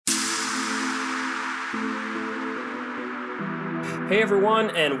Hey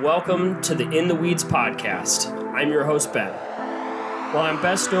everyone, and welcome to the In the Weeds podcast. I'm your host, Ben. While I'm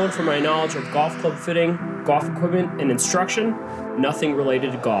best known for my knowledge of golf club fitting, golf equipment, and instruction, nothing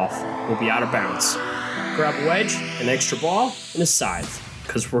related to golf will be out of bounds. Grab a wedge, an extra ball, and a scythe,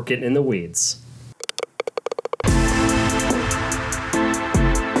 because we're getting in the weeds.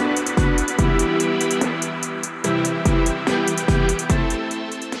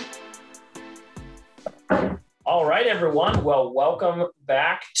 All right, everyone. Well, welcome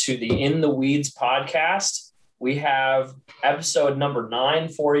back to the In the Weeds podcast. We have episode number 9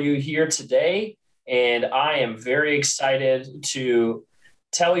 for you here today, and I am very excited to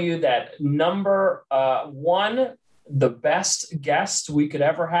tell you that number 1, the best guest we could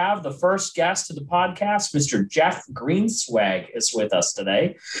ever have, the first guest of the podcast, Mr. Jeff Greenswag, is with us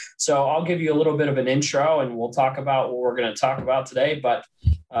today. So I'll give you a little bit of an intro, and we'll talk about what we're going to talk about today. But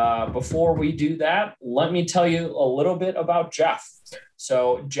before we do that, let me tell you a little bit about Jeff.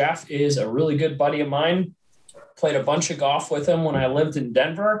 So Jeff is a really good buddy of mine. Played a bunch of golf with him when I lived in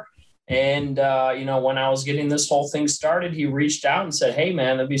Denver. And, when I was getting this whole thing started, he reached out and said, hey,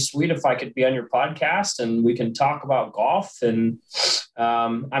 man, that'd be sweet if I could be on your podcast and we can talk about golf. And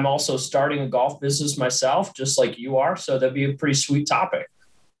I'm also starting a golf business myself, just like you are. So that'd be a pretty sweet topic.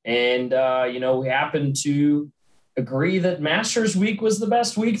 And, we happened to agree that Masters Week was the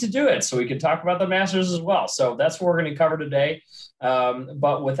best week to do it. So we could talk about the Masters as well. So that's what we're going to cover today.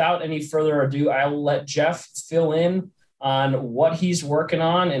 But without any further ado, I'll let Jeff fill in on what he's working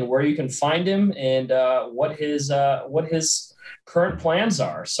on and where you can find him and what his current plans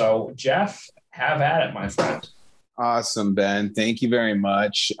are. So Jeff, have at it, my friend. Awesome, Ben. Thank you very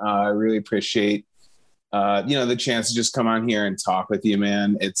much. I really appreciate, the chance to just come on here and talk with you,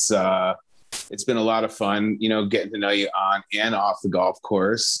 man. It's been a lot of fun, getting to know you on and off the golf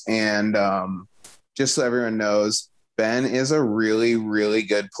course. And just so everyone knows, Ben is a really, really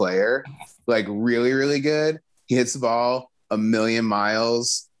good player, like really, really good. He hits the ball a million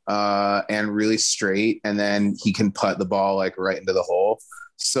miles and really straight. And then he can putt the ball like right into the hole.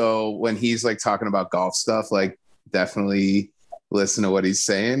 So when he's like talking about golf stuff, like definitely listen to what he's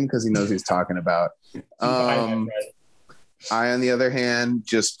saying because he knows what he's talking about. I, on the other hand,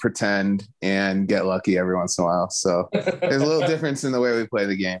 just pretend and get lucky every once in a while. So there's a little difference in the way we play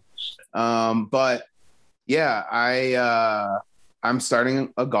the game. But yeah, I'm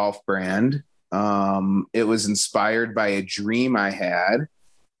starting a golf brand. It was inspired by a dream I had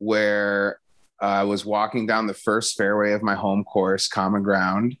where I was walking down the first fairway of my home course, Common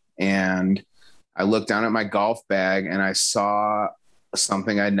Ground, and I looked down at my golf bag and I saw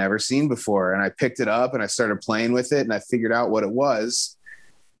something I'd never seen before. And I picked it up and I started playing with it and I figured out what it was.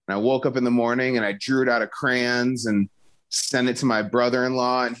 And I woke up in the morning and I drew it out of crayons and sent it to my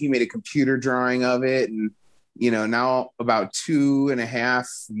brother-in-law and he made a computer drawing of it. And, now about 2.5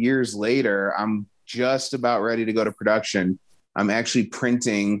 years later, I'm just about ready to go to production. I'm actually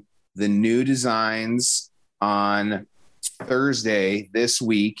printing the new designs on Thursday this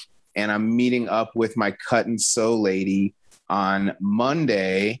week. And I'm meeting up with my cut and sew lady on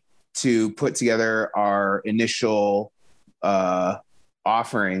Monday to put together our initial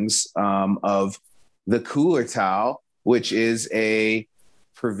offerings of the Cooler Towel, which is a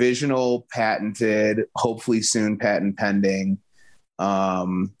provisional patented, hopefully soon patent pending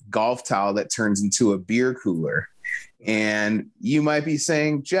golf towel that turns into a beer cooler. And you might be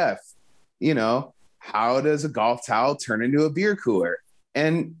saying, Jeff, how does a golf towel turn into a beer cooler?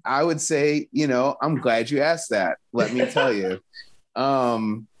 And I would say, I'm glad you asked that. Let me tell you.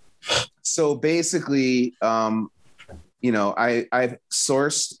 So basically, I've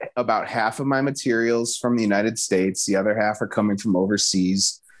sourced about half of my materials from the United States. The other half are coming from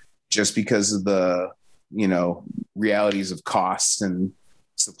overseas just because of the, realities of costs and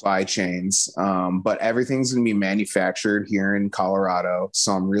supply chains. But everything's going to be manufactured here in Colorado.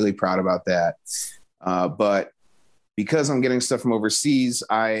 So I'm really proud about that. But because I'm getting stuff from overseas,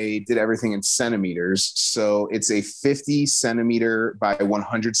 I did everything in centimeters. So it's a 50 centimeter by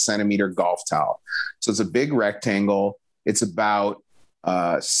 100 centimeter golf towel. So it's a big rectangle. It's about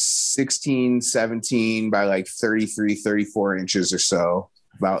 16, 17 by like 33, 34 inches or so,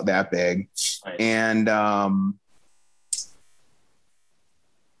 about that big. Nice. And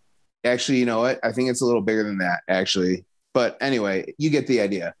actually, you know what? I think it's a little bigger than that, actually. But anyway, you get the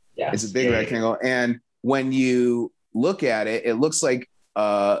idea. Yeah. It's a big rectangle. And when you look at it, it looks like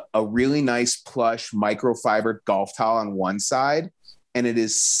a really nice plush microfiber golf towel on one side, and it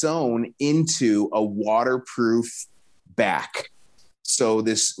is sewn into a waterproof back. So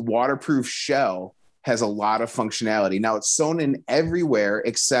this waterproof shell has a lot of functionality. Now it's sewn in everywhere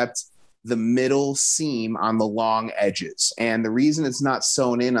except the middle seam on the long edges. And the reason it's not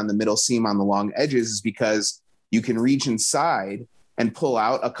sewn in on the middle seam on the long edges is because you can reach inside and pull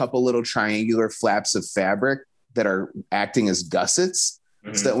out a couple little triangular flaps of fabric that are acting as gussets,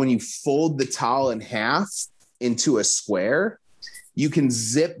 so that when you fold the towel in half into a square, you can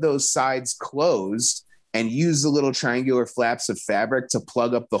zip those sides closed and use the little triangular flaps of fabric to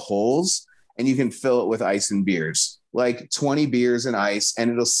plug up the holes, and you can fill it with ice and beers, like 20 beers and ice, and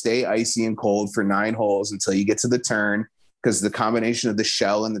it'll stay icy and cold for 9 holes until you get to the turn, because the combination of the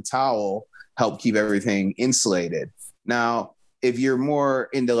shell and the towel help keep everything insulated. Now, if you're more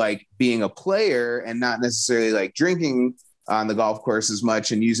into like being a player and not necessarily like drinking on the golf course as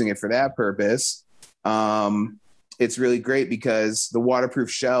much and using it for that purpose, it's really great because the waterproof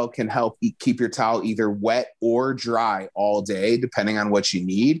shell can help keep your towel either wet or dry all day, depending on what you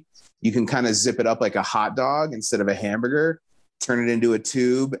need. You can kind of zip it up like a hot dog instead of a hamburger, turn it into a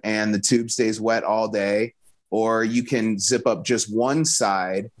tube, and the tube stays wet all day. Or you can zip up just one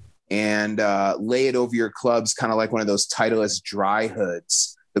side and lay it over your clubs, kind of like one of those Titleist dry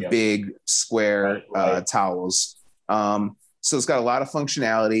hoods, the big square towels. So it's got a lot of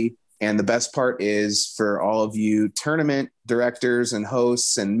functionality. And the best part is for all of you tournament directors and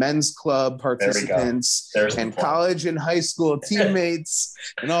hosts and men's club participants and college and high school teammates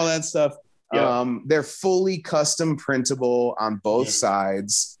and all that stuff. They're fully custom printable on both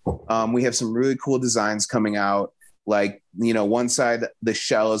sides. We have some really cool designs coming out. Like, you know, one side, the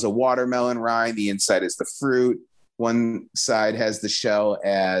shell is a watermelon rind. The inside is the fruit. One side has the shell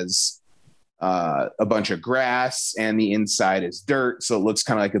as a bunch of grass, and the inside is dirt. So it looks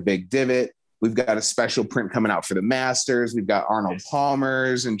kind of like a big divot. We've got a special print coming out for the Masters. We've got Arnold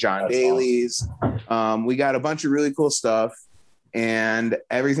Palmer's and John Daly's. Awesome. We got a bunch of really cool stuff, and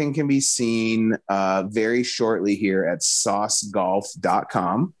everything can be seen very shortly here at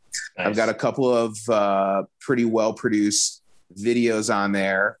saucegolf.com. Nice. I've got a couple of pretty well-produced videos on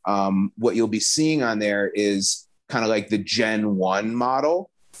there. What you'll be seeing on there is kind of like the Gen 1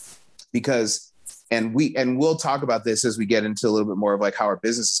 model, because we'll talk about this as we get into a little bit more of like how our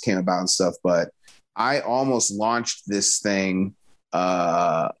businesses came about and stuff, but I almost launched this thing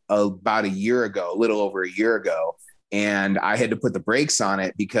about a year ago, a little over a year ago, and I had to put the brakes on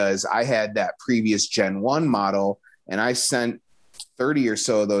it because I had that previous Gen 1 model, and I sent 30 or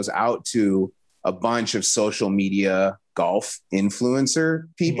so of those out to a bunch of social media golf influencer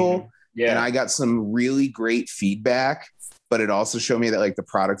people. And I got some really great feedback, but it also showed me that like the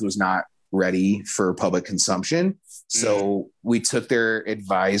product was not ready for public consumption. So we took their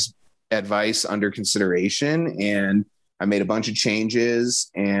advice under consideration, and I made a bunch of changes,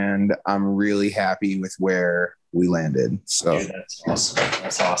 and I'm really happy with where we landed. So dude, that's awesome.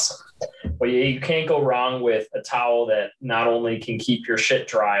 That's awesome. Well, you can't go wrong with a towel that not only can keep your shit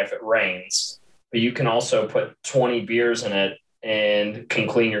dry if it rains, but you can also put 20 beers in it and can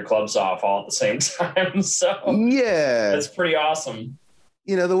clean your clubs off all at the same time. So yeah, that's pretty awesome.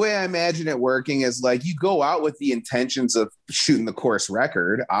 You know, the way I imagine it working is like you go out with the intentions of shooting the course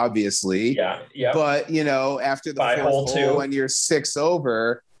record, obviously. Yeah. But, you know, after the by fourth hole, when you're 6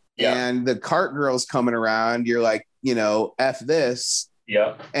 over and the cart girl's coming around, you're like, you know, F this.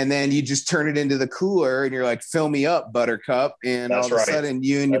 Yeah. And then you just turn it into the cooler and you're like, fill me up, Buttercup. And all of a sudden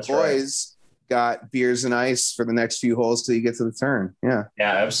you and your boys got beers and ice for the next few holes till you get to the turn. Yeah,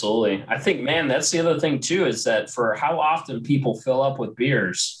 absolutely. I think, man, that's the other thing too, is that for how often people fill up with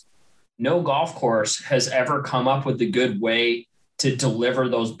beers, no golf course has ever come up with a good way to deliver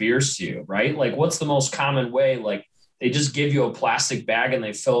those beers to you, right? Like, what's the most common way? Like, they just give you a plastic bag and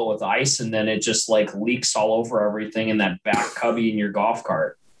they fill it with ice, and then it just like leaks all over everything in that back cubby in your golf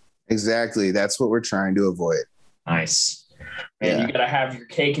cart. Exactly. That's what we're trying to avoid. Nice. And you got to have your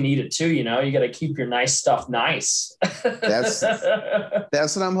cake and eat it too. You know, you got to keep your nice stuff nice. That's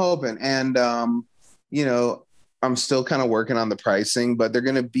what I'm hoping. And, you know, I'm still kind of working on the pricing, but they're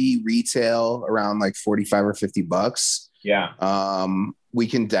going to be retail around like 45 or $50. Yeah. We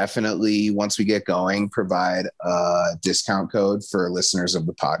can definitely, once we get going, provide a discount code for listeners of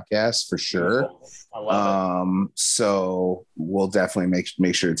the podcast for sure. I love it. So we'll definitely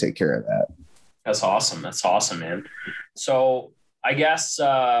make sure to take care of that. That's awesome. That's awesome, man. So I guess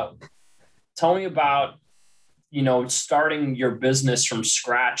tell me about, you know, starting your business from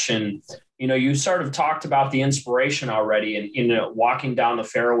scratch. And, you know, you sort of talked about the inspiration already, and, you know, walking down the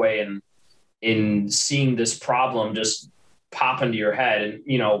fairway and in seeing this problem just pop into your head. And,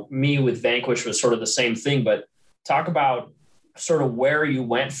 you know, me with Vanquish was sort of the same thing, but talk about sort of where you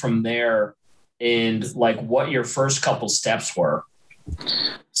went from there and like what your first couple steps were.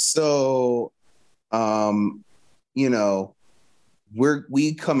 So, you know,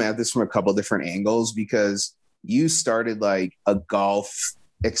 we come at this from a couple different angles, because you started like a golf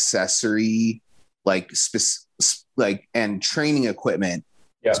accessory, like and training equipment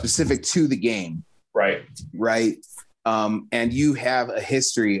specific to the game. Right. And you have a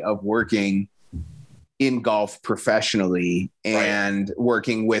history of working in golf professionally and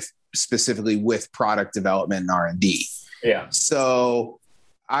working specifically with product development and R&D. Yeah. So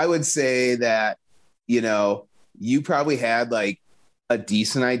I would say that, you probably had like a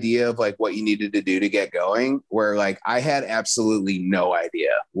decent idea of like what you needed to do to get going, where like I had absolutely no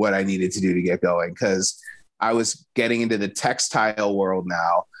idea what I needed to do to get going, because I was getting into the textile world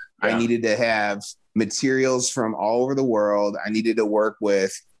now. Yeah. I needed to have materials from all over the world. I needed to work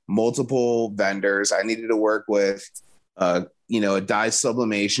with multiple vendors. I needed to work with, a dye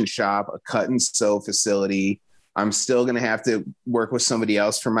sublimation shop, a cut and sew facility. I'm still going to have to work with somebody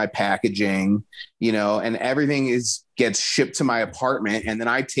else for my packaging, and everything gets shipped to my apartment, and then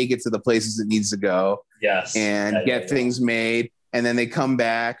I take it to the places it needs to go. Yes. And get things made. And then they come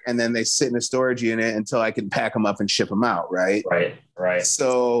back, and then they sit in a storage unit until I can pack them up and ship them out. Right.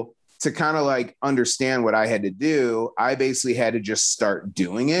 So to kind of like understand what I had to do, I basically had to just start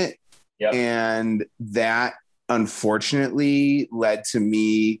doing it. Yep. And that unfortunately led to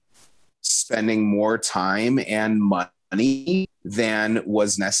me spending more time and money than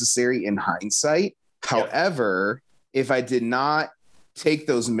was necessary in hindsight. Yep. However, if I did not take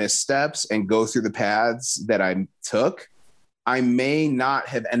those missteps and go through the paths that I took, I may not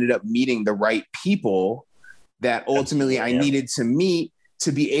have ended up meeting the right people that ultimately I needed to meet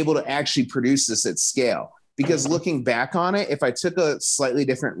to be able to actually produce this at scale. Because looking back on it, if I took a slightly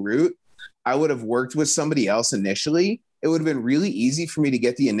different route, I would have worked with somebody else initially. It would have been really easy for me to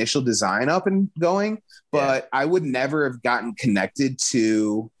get the initial design up and going, but I would never have gotten connected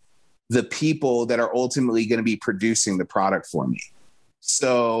to the people that are ultimately going to be producing the product for me.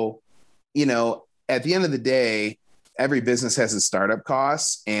 So, at the end of the day, every business has its startup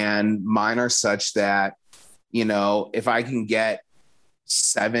costs, and mine are such that, if I can get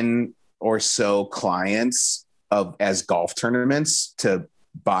 7 or so clients as golf tournaments to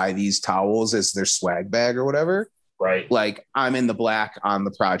buy these towels as their swag bag or whatever, right, like I'm in the black on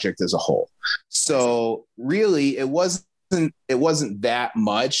the project as a whole. So really it wasn't that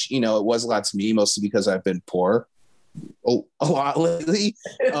much, it was a lot to me, mostly because I've been poor a lot lately.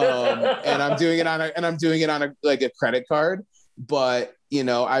 And I'm doing it on a credit card. But,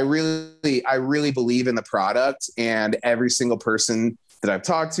 I really believe in the product, and every single person that I've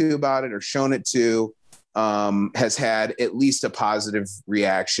talked to about it or shown it to has had at least a positive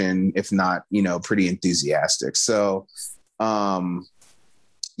reaction, if not, pretty enthusiastic. So,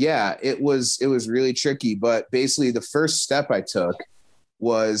 it was really tricky, but basically the first step I took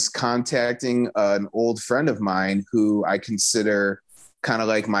was contacting an old friend of mine who I consider kind of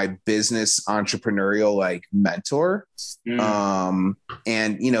like my business entrepreneurial like mentor. And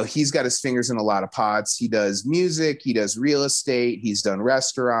he's got his fingers in a lot of pots. He does music, he does real estate, he's done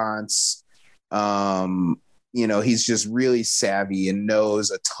restaurants. He's just really savvy and knows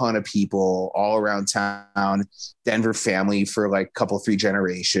a ton of people all around town, Denver family for like a couple, 3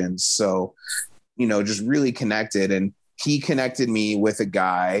 generations. So, just really connected. And he connected me with a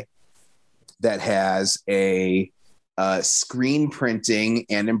guy that has a screen printing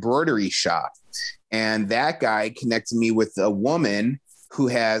and embroidery shop. And that guy connected me with a woman who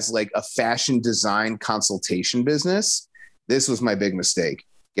has like a fashion design consultation business. This was my big mistake,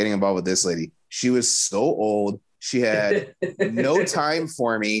 getting involved with this lady. She was so old. She had no time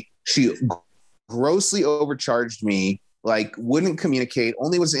for me. She grossly overcharged me, like wouldn't communicate,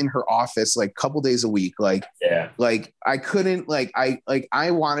 only was in her office like a couple days a week. Like I couldn't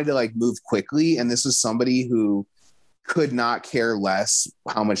I wanted to like move quickly. And this was somebody who could not care less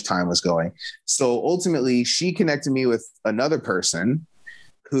how much time was going. So ultimately she connected me with another person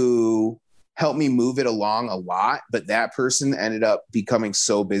who helped me move it along a lot. But that person ended up becoming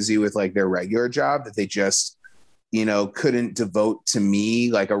so busy with like their regular job that they just, couldn't devote to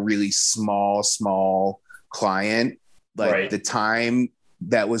me like a really small client, like the time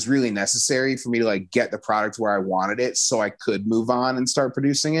that was really necessary for me to like get the product where I wanted it so I could move on and start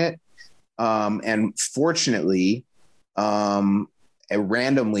producing it. And fortunately,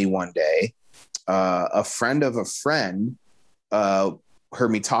 randomly one day, a friend of a friend heard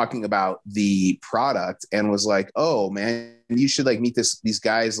me talking about the product and was like, "Oh man, you should like meet these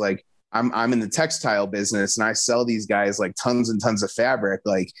guys. Like I'm in the textile business and I sell these guys like tons and tons of fabric.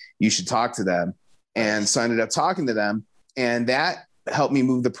 Like you should talk to them." And so I ended up talking to them, and that helped me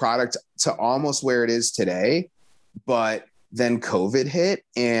move the product to almost where it is today. But then COVID hit,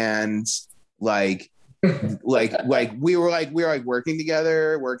 and like like we were working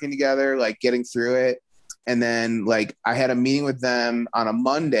together, like getting through it. And then like I had a meeting with them on a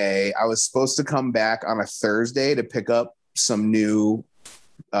Monday. I was supposed to come back on a Thursday to pick up some new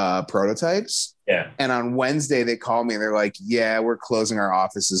prototypes. Yeah. And on Wednesday they called me and they're like, yeah, we're closing our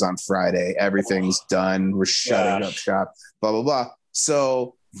offices on Friday. Everything's done. We're shutting up shop, blah, blah, blah.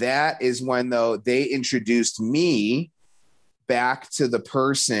 So that is when though they introduced me back to the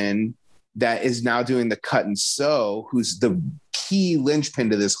person that is now doing the cut and sew, who's the key linchpin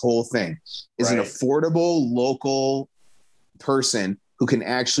to this whole thing, is an affordable local person who can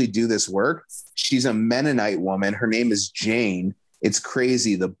actually do this work. She's a Mennonite woman. Her name is Jane. It's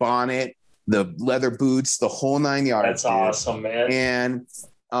crazy. The bonnet, the leather boots, the whole 9 yards. That's awesome, man. And,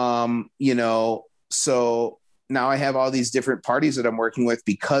 so now I have all these different parties that I'm working with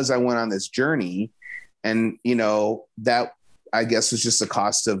because I went on this journey. And, that I guess was just the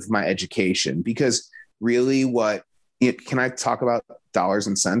cost of my education, because really can I talk about dollars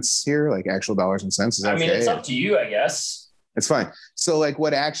and cents here? Like actual dollars and cents? Is that it's up to you, I guess. It's fine. So like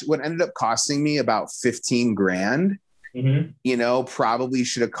what ended up costing me about $15,000, probably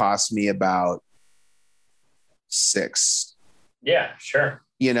should have cost me about $6,000. Yeah, sure.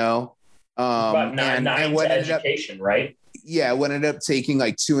 About nine to education, right? Yeah. What ended up taking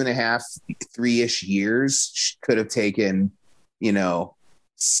like 2.5, 3-ish years could have taken,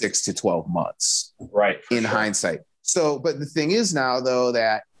 6 to 12 months. Right. In hindsight. So, but the thing is now though,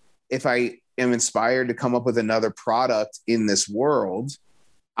 that if I am inspired to come up with another product in this world,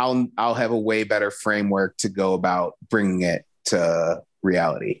 I'll have a way better framework to go about bringing it to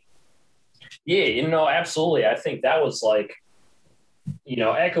reality. Yeah, absolutely. I think that was like,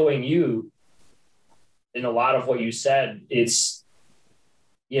 echoing you in a lot of what you said. It's,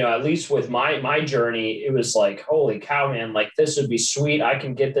 at least with my journey, it was like, holy cow, man, like this would be sweet. I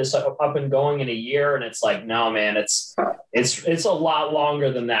can get this up and going in a year. And it's like, no, man, it's a lot longer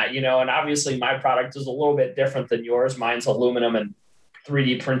than that, and obviously my product is a little bit different than yours. Mine's aluminum and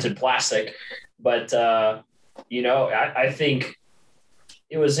 3D printed plastic. But, I think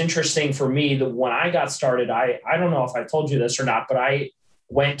it was interesting for me that when I got started, I don't know if I told you this or not, but I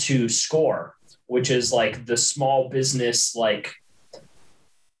went to SCORE, which is like the small business, like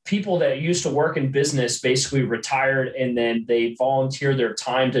people that used to work in business basically retired and then they volunteer their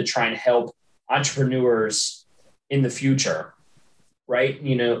time to try and help entrepreneurs in the future, right?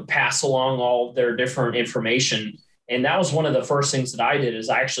 Pass along all their different information. And that was one of the first things that I did, is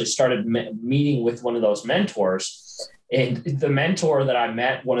I actually started meeting with one of those mentors. And the mentor that I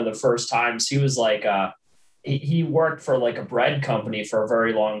met one of the first times, he was like, he worked for like a bread company for a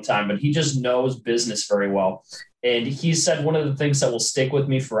very long time, but he just knows business very well. And he said one of the things that will stick with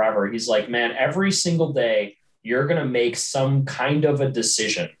me forever, he's like, man, every single day you're going to make some kind of a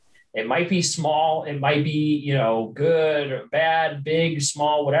decision. It might be small. It might be, good or bad, big,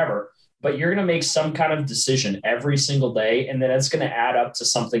 small, whatever, but you're going to make some kind of decision every single day. And then it's going to add up to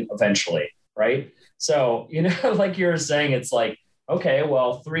something eventually. Right. So, like you were saying, it's like, okay,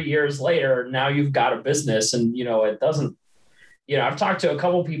 well, 3 years later, now you've got a business and, it doesn't, I've talked to a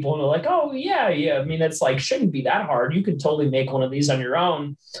couple of people and they're like, oh yeah. I mean, it's like, shouldn't be that hard. You can totally make one of these on your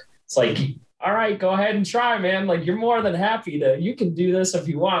own. It's like, all right, go ahead and try, man. Like you're more than happy you can do this if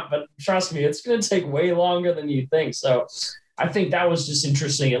you want, but trust me, it's going to take way longer than you think. So I think that was just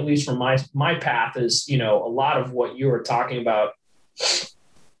interesting, at least from my path is, a lot of what you were talking about,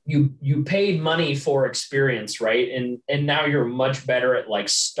 you paid money for experience, right? And now you're much better at like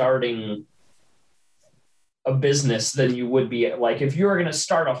starting a business than you would be. Like if you were going to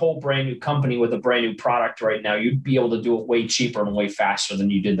start a whole brand new company with a brand new product right now, you'd be able to do it way cheaper and way faster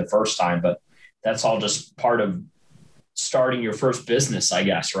than you did the first time. But that's all just part of starting your first business, I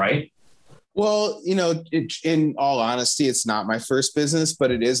guess, right? Well, in all honesty, it's not my first business,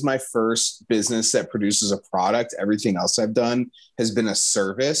 but it is my first business that produces a product. Everything else I've done has been a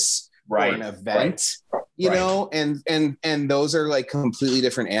service or an event, and those are like completely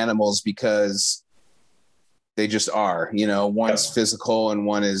different animals because they just are, one's physical and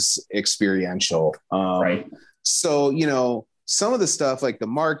one is experiential. So, some of the stuff like the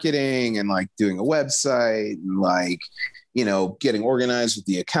marketing and like doing a website and like, getting organized with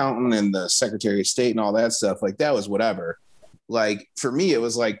the accountant and the Secretary of State and all that stuff, like that was whatever. Like for me, it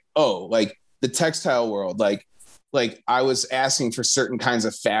was like, oh, like the textile world, like I was asking for certain kinds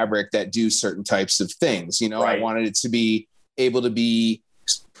of fabric that do certain types of things. I wanted it to be able to be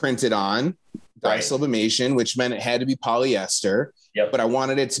printed on by sublimation, which meant it had to be polyester, but I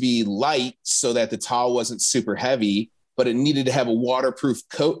wanted it to be light so that the towel wasn't super heavy, but it needed to have a waterproof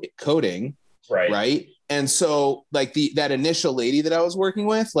coating. Right. And so like that initial lady that I was working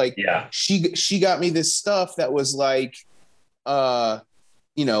with, like she got me this stuff that was like $8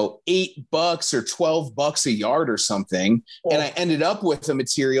 or $12 a yard or something. Oh. And I ended up with a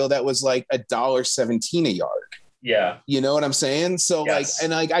material that was like $1.17 a yard. Yeah. You know what I'm saying? So I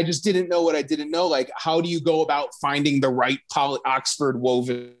just didn't know what I didn't know. Like, how do you go about finding the right Oxford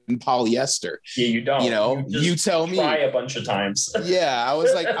woven polyester? Yeah, you don't. You tell me. Try a bunch of times. Yeah. I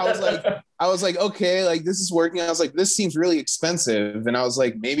was like, okay, like this is working. I was like, this seems really expensive. And I was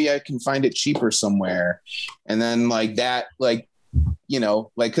like, maybe I can find it cheaper somewhere. And then like that, like,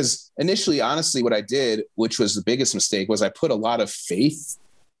 because initially, honestly, what I did, which was the biggest mistake, was I put a lot of faith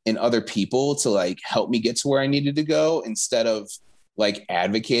in other people to like help me get to where I needed to go instead of like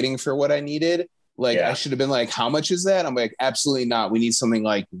advocating for what I needed. Like I should have been like, how much is that? I'm like, absolutely not. We need something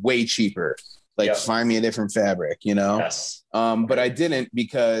like way cheaper. Like find me a different fabric, Yes. But I didn't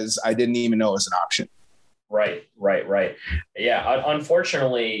because I didn't even know it was an option. Right. Yeah.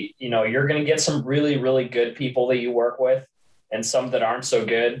 Unfortunately, you're going to get some really, really good people that you work with and some that aren't so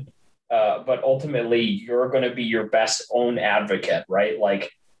good. But ultimately you're going to be your best own advocate, right?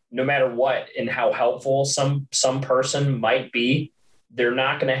 Like, no matter what and how helpful some person might be, they're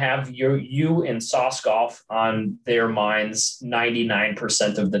not going to have you and Sauce Golf on their minds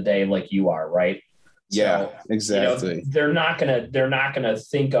 99% of the day like you are, right? Yeah, so, exactly. They're not gonna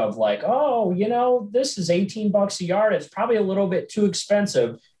think of like, oh, this is $18 a yard. It's probably a little bit too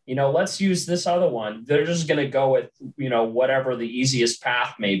expensive. Let's use this other one. They're just gonna go with whatever the easiest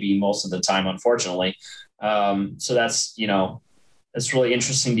path may be most of the time, unfortunately. So that's it's really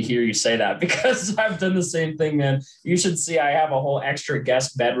interesting to hear you say that because I've done the same thing, man. You should see I have a whole extra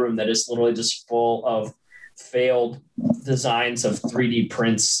guest bedroom that is literally just full of failed designs of 3D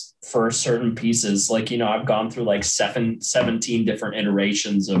prints for certain pieces. Like, I've gone through like 17 different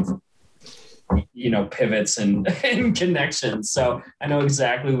iterations of, pivots and connections. So I know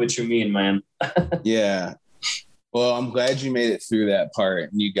exactly what you mean, man. Yeah. Well, I'm glad you made it through that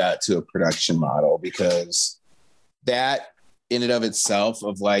part and you got to a production model because that in and of itself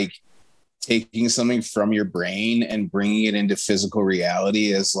of like taking something from your brain and bringing it into physical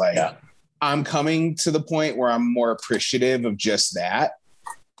reality is like, I'm coming to the point where I'm more appreciative of just that,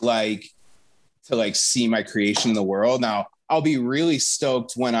 like to like see my creation in the world. Now I'll be really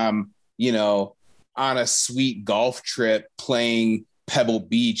stoked when I'm, on a sweet golf trip playing Pebble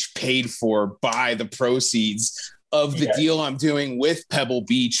Beach paid for by the proceeds of the deal I'm doing with Pebble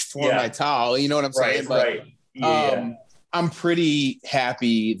Beach for my towel. You know what I'm saying? Right. Yeah. I'm pretty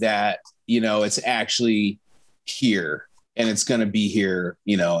happy that, it's actually here and it's going to be here,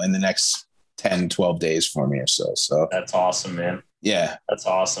 in the next 10, 12 days for me or so. So that's awesome, man. Yeah. That's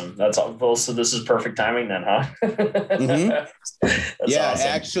awesome. That's all. Well, so this is perfect timing then, huh? Mm-hmm. Yeah, awesome.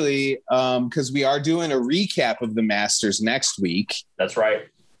 Actually, because we are doing a recap of the Masters next week. That's right.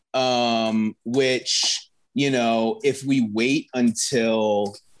 Which, if we wait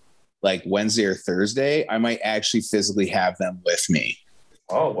until like Wednesday or Thursday, I might actually physically have them with me.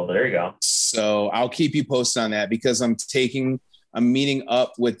 Oh, well, there you go. So I'll keep you posted on that because I'm meeting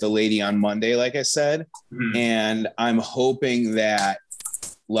up with the lady on Monday, like I said, and I'm hoping that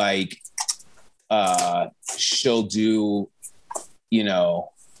like she'll do,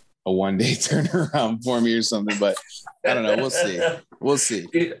 a one-day turnaround for me or something, but I don't know. We'll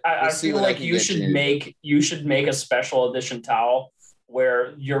see. I feel like you should make a special edition towel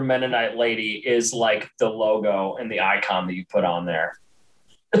where your Mennonite lady is like the logo and the icon that you put on there.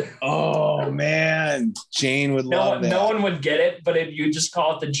 Oh man, Jane would love that. No one would get it, but if you just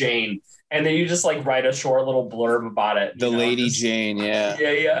call it the Jane, and then you just like write a short little blurb about it. The Lady Jane, yeah.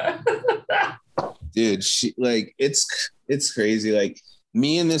 Yeah. Dude, she like it's crazy. Like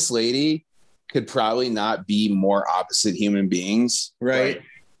me and this lady could probably not be more opposite human beings, right?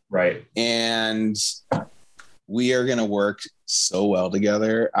 Right. And we are gonna work so well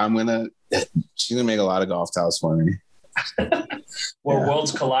together. She's gonna make a lot of golf towels for me.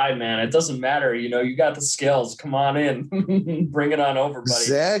 Worlds collide, man. It doesn't matter. You got the skills. Come on in. Bring it on over,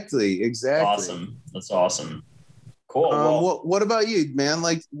 buddy. Exactly. Awesome. That's awesome. Cool. What about you, man?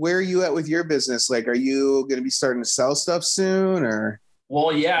 Like, where are you at with your business? Like, are you going to be starting to sell stuff soon or?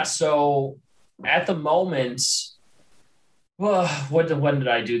 Well, yeah. So at the moment, when did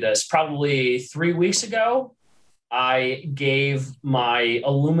I do this? Probably 3 weeks ago. I gave my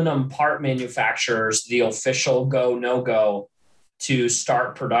aluminum part manufacturers the official go, no go to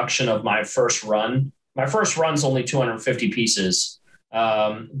start production of my first run. My first run's only 250 pieces,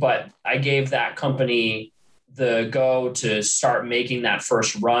 but I gave that company the go to start making that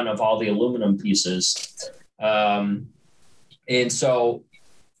first run of all the aluminum pieces. And so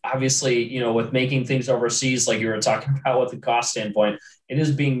obviously, you know, with making things overseas, like you were talking about with the cost standpoint, it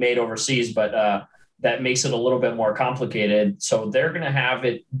is being made overseas, but that makes it a little bit more complicated. So they're going to have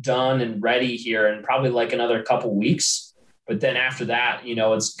it done and ready here in probably like another couple weeks. But then after that, you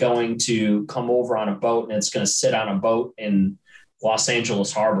know, it's going to come over on a boat and it's going to sit on a boat in Los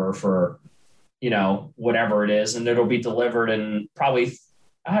Angeles Harbor for, you know, whatever it is. And it'll be delivered in probably,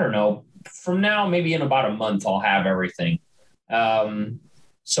 I don't know, from now, maybe in about a month, I'll have everything.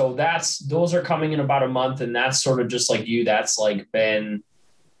 So those are coming in about a month. And that's sort of just like you, that's like been,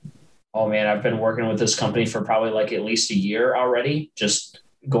 oh man, I've been working with this company for probably like at least a year already, just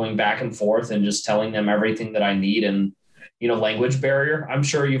going back and forth and just telling them everything that I need. And, you know, language barrier, I'm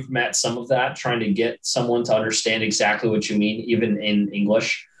sure you've met some of that, trying to get someone to understand exactly what you mean, even in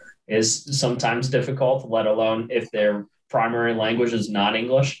English, is sometimes difficult, let alone if their primary language is not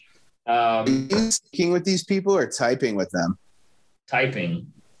English. Are you speaking with these people or typing with them?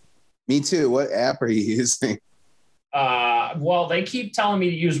 Typing. Me too. What app are you using? Well, they keep telling me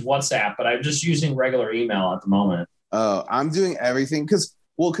to use WhatsApp, but I'm just using regular email at the moment. Oh, I'm doing everything because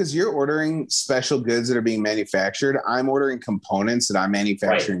you're ordering special goods that are being manufactured. I'm ordering components that I'm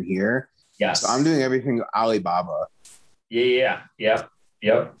manufacturing here. Yes. So I'm doing everything Alibaba. Yeah. Yep.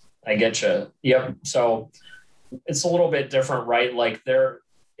 I get you. Yep. So it's a little bit different, right? Like they're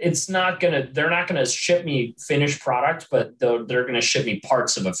not gonna ship me finished product, but they're gonna ship me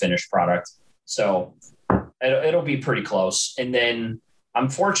parts of a finished product. So it'll be pretty close. And then I'm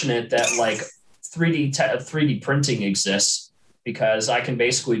fortunate that like 3D printing exists, because I can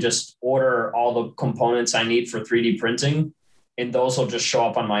basically just order all the components I need for 3D printing, and those will just show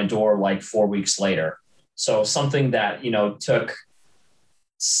up on my door like 4 weeks later. So something that, you know, took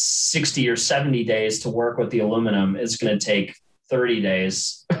 60 or 70 days to work with the aluminum is going to take 30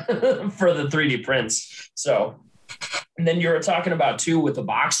 days for the 3D prints. So, and then you were talking about too with the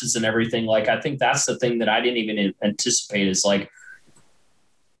boxes and everything. Like, I think that's the thing that I didn't even anticipate is like,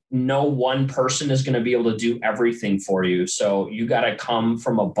 no one person is going to be able to do everything for you. So you got to come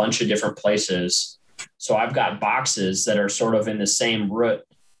from a bunch of different places. So I've got boxes that are sort of in the same route,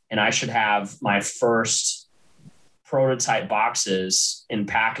 and I should have my first prototype boxes in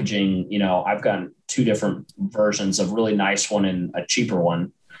packaging. You know, I've got 2 different versions, of really nice one and a cheaper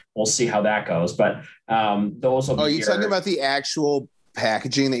one. We'll see how that goes. But those will be. Oh, you're talking about the actual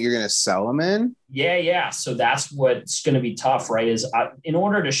packaging that you're going to sell them in? Yeah. So that's what's going to be tough, right? Is in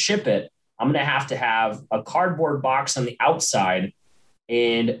order to ship it, I'm going to have a cardboard box on the outside.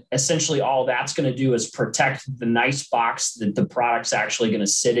 And essentially all that's going to do is protect the nice box that the product's actually going to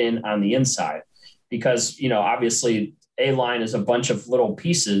sit in on the inside. Because, you know, obviously A-line is a bunch of little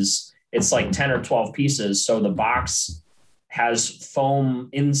pieces. It's like 10 or 12 pieces. So the box has foam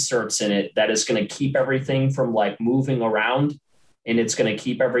inserts in it that is going to keep everything from like moving around. And it's going to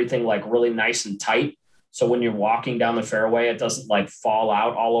keep everything like really nice and tight. So when you're walking down the fairway, it doesn't like fall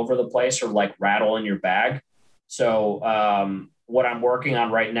out all over the place or like rattle in your bag. So what I'm working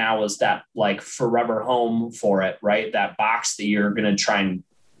on right now is that like forever home for it, right? That box that you're going to try and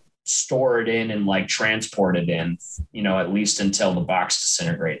store it in and like transport it in, you know, at least until the box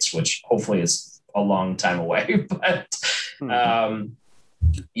disintegrates, which hopefully is a long time away. But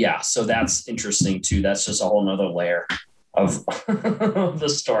yeah, so that's interesting too. That's just a whole nother layer of the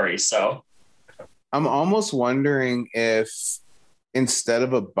story. So I'm almost wondering if instead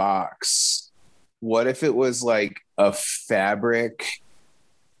of a box, what if it was like a fabric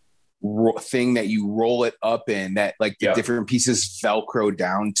thing that you roll it up in, that like the different pieces Velcro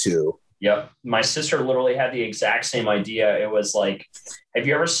down to? Yep. My sister literally had the exact same idea. It was like, have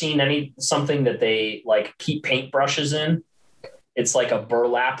you ever seen something that they like keep paintbrushes in? It's like a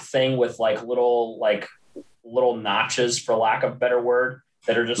burlap thing with like little notches, for lack of a better word,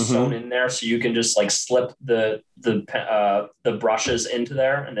 that are just sewn in there. So you can just like slip the brushes into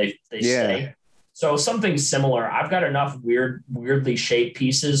there and they stay. So something similar. I've got enough weirdly shaped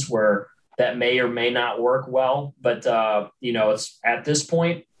pieces where that may or may not work well. But, you know, it's at this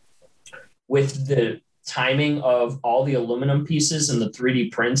point with the timing of all the aluminum pieces and the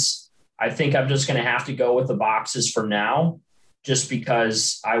 3D prints, I think I'm just going to have to go with the boxes for now, just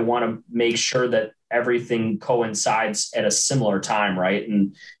because I want to make sure that everything coincides at a similar time. Right.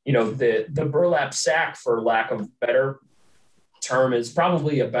 And, you know, the burlap sack, for lack of better term, is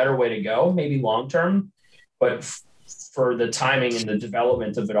probably a better way to go, maybe long-term, but for the timing and the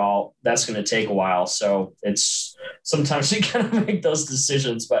development of it all, that's going to take a while. So it's sometimes you got to make those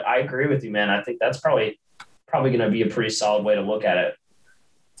decisions, but I agree with you, man. I think that's probably going to be a pretty solid way to look at it.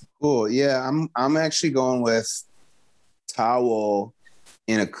 Cool. Yeah. I'm actually going with towel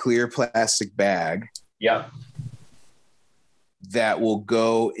in a clear plastic bag. Yep. that will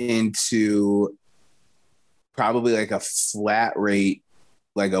go into probably like a flat rate,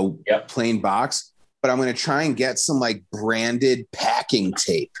 like a plain box, but I'm going to try and get some like branded packing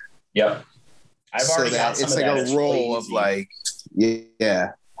tape. Yep. I've already got some it's of like that. a roll of like,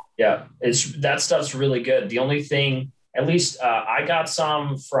 yeah. That stuff's really good. The only thing, at least I got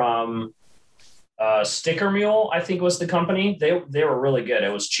some from Sticker Mule, I think was the company. They were really good.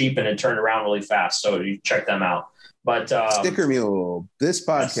 It was cheap and it turned around really fast. So you check them out. But Sticker Mule, this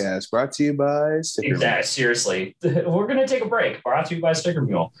podcast brought to you by Sticker Mule. Seriously, we're gonna take a break. Brought to you by Sticker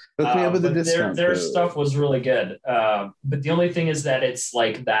Mule. Hook me up with the discount. Their stuff was really good. But the only thing is that it's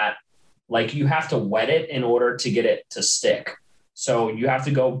like that, like you have to wet it in order to get it to stick. So you have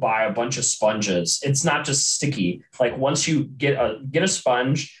to go buy a bunch of sponges. It's not just sticky. Like once you get a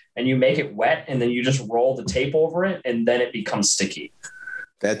sponge and you make it wet, and then you just roll the tape over it, and then it becomes sticky.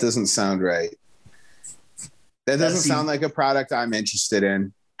 That doesn't sound right. That doesn't sound like a product I'm interested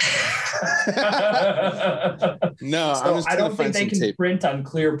in. No, so I don't think they can print on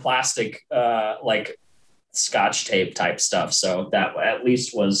clear plastic, like Scotch tape type stuff. So that at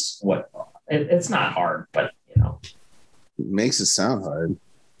least was what it's not hard, but you know, it makes it sound hard.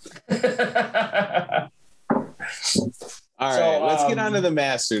 All right, let's get on to the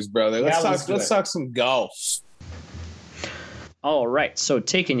Masters, brother. Let's talk some golf. All right, so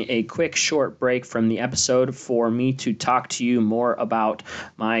taking a quick short break from the episode for me to talk to you more about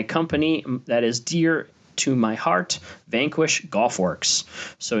my company that is dear to my heart, Vanquish Golfworks.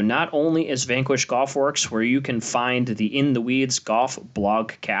 So not only is Vanquish Golfworks where you can find the In the Weeds Golf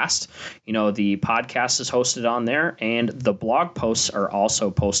blogcast, you know, the podcast is hosted on there, and the blog posts are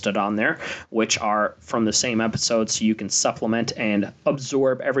also posted on there, which are from the same episode, so you can supplement and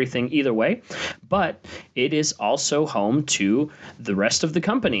absorb everything either way. But it is also home to the rest of the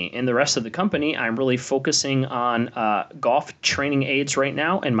company. And the rest of the company, I'm really focusing on golf training aids right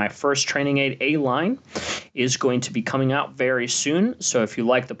now, and my first training aid, A-Line, is going to be coming out very soon. So if you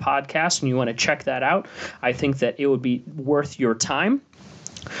like the podcast and you want to check that out, I think that it would be worth your time.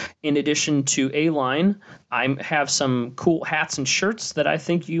 In addition to A-Line, I have some cool hats and shirts that I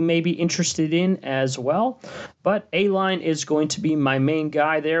think you may be interested in as well. But A-Line is going to be my main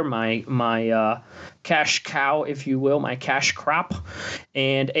guy there, my cash cow, if you will, my cash crop.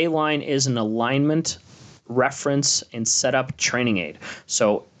 And A-Line is an alignment, reference, and setup training aid.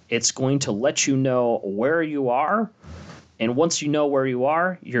 So it's going to let you know where you are, and once you know where you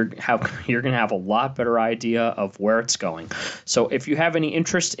are, you're going to have a lot better idea of where it's going. So if you have any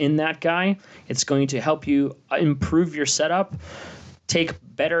interest in that guy, it's going to help you improve your setup, take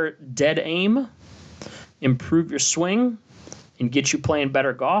better dead aim, improve your swing, and get you playing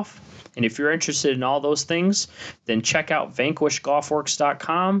better golf. And if you're interested in all those things, then check out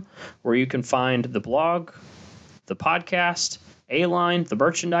vanquishgolfworks.com, where you can find the blog, the podcast, A-Line, the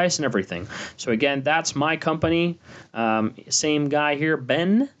merchandise, and everything. So again, that's my company. Same guy here,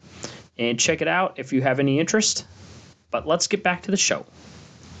 Ben. And check it out if you have any interest. But let's get back to the show.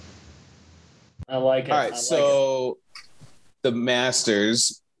 I like it. All right, the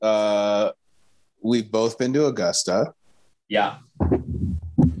Masters, we've both been to Augusta. Yeah.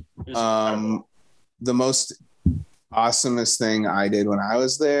 The most awesomest thing I did when I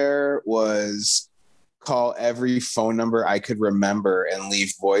was there was call every phone number I could remember and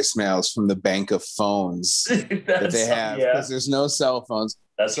leave voicemails from the bank of phones that they have, because there's no cell phones.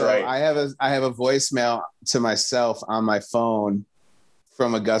 That's right. I have a voicemail to myself on my phone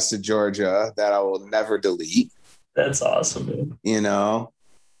from Augusta, Georgia, that I will never delete. That's awesome, man. You know,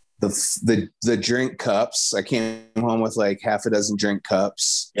 the drink cups. I came home with like half a dozen drink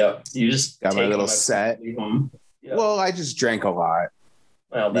cups. Yep. You just got my little set. Yep. Well, I just drank a lot.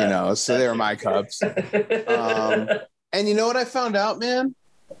 Well, so they were my cups. And you know what I found out, man?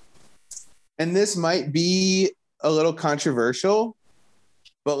 And this might be a little controversial,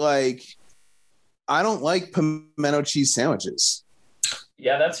 but like, I don't like pimento cheese sandwiches.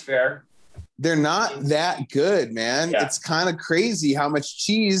 Yeah, that's fair. They're not that good, man. Yeah. It's kind of crazy how much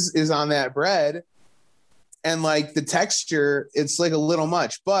cheese is on that bread. And like the texture, it's like a little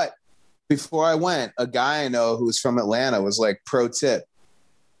much. But before I went, a guy I know who was from Atlanta was like, pro tip,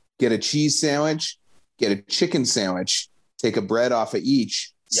 get a cheese sandwich, get a chicken sandwich, take a bread off of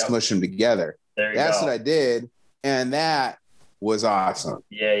each, smush them together. That's what I did. And that was awesome.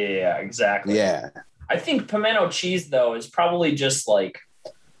 Yeah, exactly. Yeah. I think pimento cheese, though, is probably just like,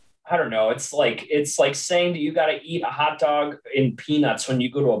 I don't know. It's like saying that you got to eat a hot dog in peanuts when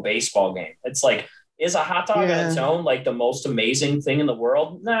you go to a baseball game. It's like, is a hot dog on its own like the most amazing thing in the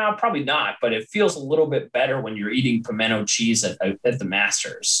world? No, probably not. But it feels a little bit better when you're eating pimento cheese at the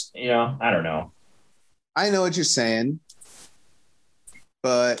Masters. You know, I don't know. I know what you're saying.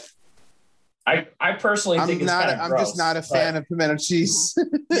 but I personally think it's kind of gross. I'm just not a fan of pimento cheese.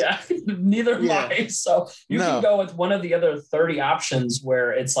 Yeah, neither am I. So you can go with one of the other 30 options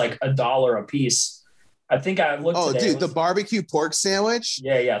where it's like $1 a piece. I think I looked today. Oh, dude, the barbecue pork sandwich.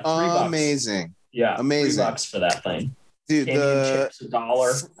 Yeah, $3. Amazing. Yeah, amazing. $3 for that thing. Dude, Canadian chips,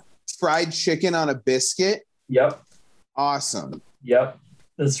 $1. Fried chicken on a biscuit. Yep. Awesome. Yep.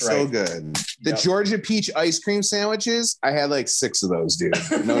 That's right. So good. The Georgia peach ice cream sandwiches, I had like 6 of those, dude.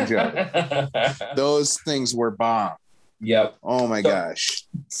 No joke. Those things were bomb. Yep. Oh my gosh.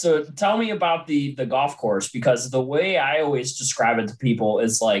 So tell me about the golf course, because the way I always describe it to people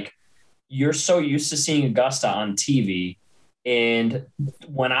is like, you're so used to seeing Augusta on TV. And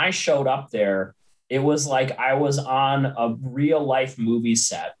when I showed up there, it was like I was on a real life movie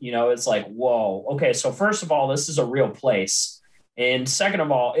set. You know, it's like, whoa. Okay, so first of all, this is a real place. And second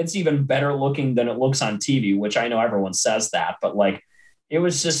of all, it's even better looking than it looks on TV, which I know everyone says that, but like, it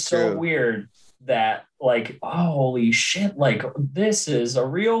was just so weird that like, oh, holy shit, like this is a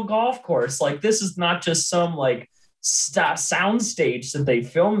real golf course. Like this is not just some like sound stage that they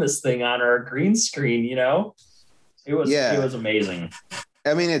filmed this thing on or a green screen, you know? It was amazing.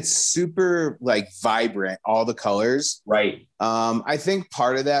 I mean, it's super like vibrant, all the colors. Right. I think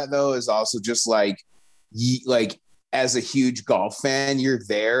part of that though is also just like as a huge golf fan, you're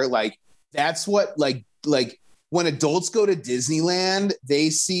there. Like that's what like when adults go to Disneyland, they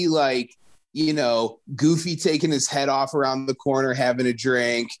see like, you know, Goofy taking his head off around the corner, having a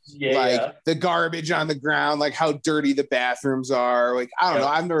drink, the garbage on the ground, like how dirty the bathrooms are. Like, I don't know.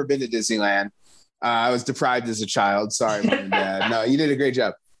 I've never been to Disneyland. I was deprived as a child. Sorry, Mom and Dad. No, you did a great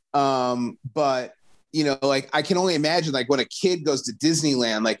job. But you know, like I can only imagine like when a kid goes to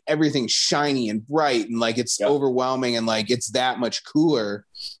Disneyland, like everything's shiny and bright and like it's overwhelming and like it's that much cooler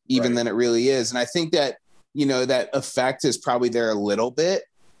even than it really is. And I think that, you know, that effect is probably there a little bit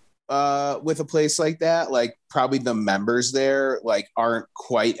with a place like that. Like probably the members there like aren't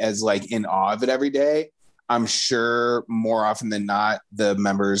quite as like in awe of it every day. I'm sure more often than not, the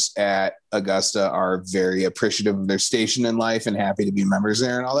members at Augusta are very appreciative of their station in life and happy to be members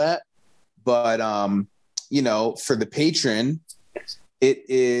there and all that. But, you know, for the patron, it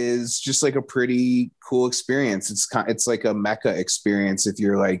is just like a pretty cool experience. It's like a Mecca experience if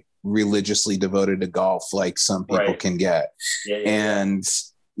you're like religiously devoted to golf, like some people can get. And,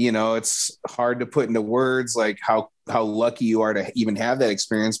 you know, it's hard to put into words like how lucky you are to even have that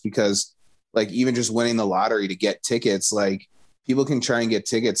experience, because like even just winning the lottery to get tickets, like people can try and get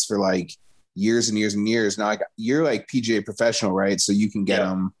tickets for like years and years and years. Now, like you're like PGA professional, right? So you can get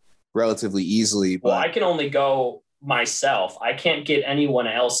them relatively easily. Well, I can only go myself. I can't get anyone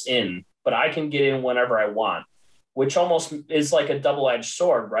else in, but I can get in whenever I want, which almost is like a double-edged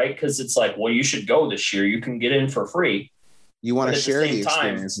sword, right? Because it's like, well, you should go this year. You can get in for free. You want to share the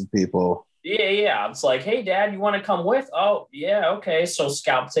experience with people. Yeah. It's like, hey, Dad, you want to come with? Oh, yeah, okay. So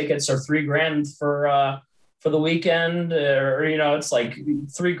scalp tickets are $3,000 for the weekend, or you know, it's like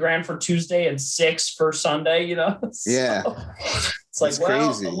 $3,000 for Tuesday and $6,000 for Sunday. You know, it's like, well,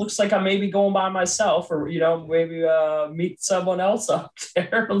 crazy. It looks like I may be going by myself, or you know, maybe meet someone else up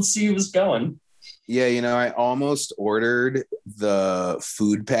there and see who's going. Yeah, you know, I almost ordered the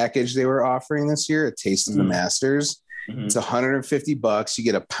food package they were offering this year, a Taste of the Masters. Mm-hmm. It's $150. You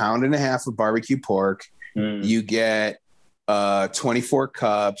get a pound and a half of barbecue pork. You get 24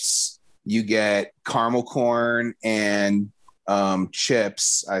 cups. You get caramel corn and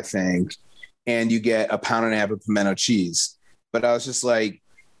chips, I think. And you get a pound and a half of pimento cheese. But I was just like,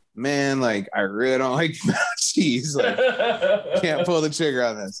 man, like, I really don't like pimento cheese. Like, can't pull the trigger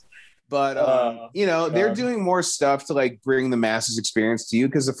on this. But, you know, they're doing more stuff to like bring the Masters experience to you.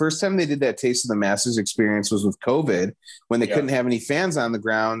 Because the first time they did that Taste of the Masters experience was with COVID, when they couldn't have any fans on the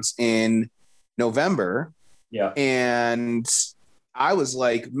grounds in November. Yeah. And I was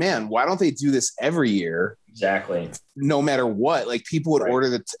like, man, why don't they do this every year? Exactly. No matter what, like people would order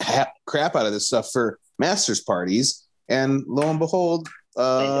the crap out of this stuff for Masters parties. And lo and behold,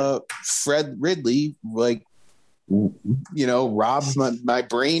 Fred Ridley, like, you know, robbed my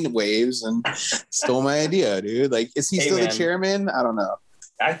brain waves and stole my idea, dude. Like, is he still the chairman? I don't know.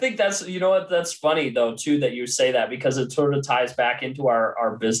 I think that's, you know what, that's funny though, too, that you say that, because it sort of ties back into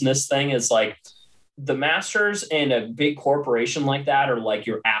our business thing. Is like the Masters in a big corporation like that, or like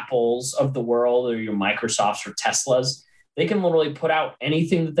your Apples of the world or your Microsofts or Teslas, they can literally put out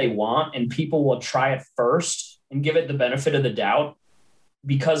anything that they want and people will try it first and give it the benefit of the doubt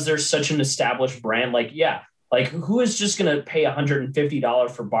because there's such an established brand. Like, yeah. Like, who is just going to pay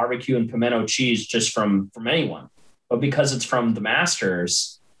 $150 for barbecue and pimento cheese just from anyone? But because it's from the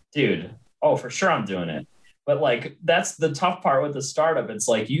Masters, dude, oh, for sure I'm doing it. But like, that's the tough part with the startup. It's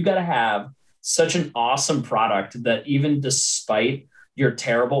like, you got to have such an awesome product that even despite your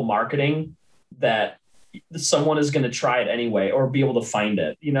terrible marketing, that someone is going to try it anyway or be able to find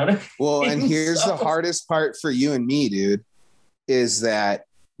it, you know what I mean? Well, and here's the hardest part for you and me, dude, is that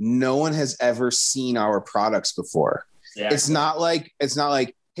no one has ever seen our products before. Exactly. It's not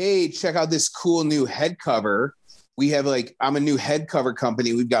like, hey, check out this cool new head cover. We have like, I'm a new head cover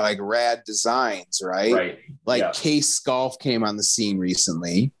company. We've got like rad designs, right? Right. Like Case Golf came on the scene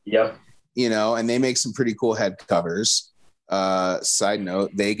recently. Yep. You know, and they make some pretty cool head covers. Side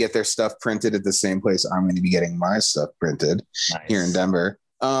note, they get their stuff printed at the same place I'm going to be getting my stuff printed here in Denver.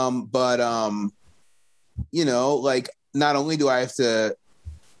 You know, like, not only do I have to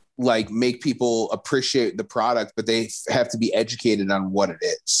like make people appreciate the product, but they have to be educated on what it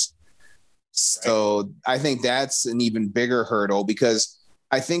is. So I think that's an even bigger hurdle, because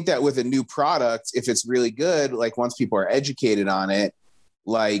I think that with a new product, if it's really good, like once people are educated on it,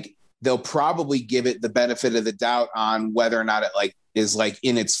 like they'll probably give it the benefit of the doubt on whether or not it like is like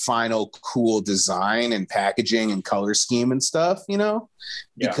in its final cool design and packaging and color scheme and stuff, you know,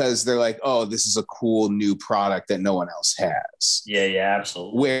 because they're like, oh, this is a cool new product that no one else has. Yeah,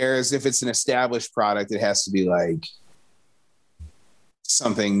 absolutely. Whereas if it's an established product, it has to be like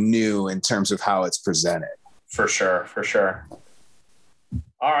something new in terms of how it's presented. For sure.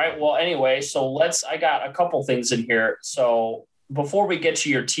 All right. Well, anyway, so I got a couple things in here. So before we get to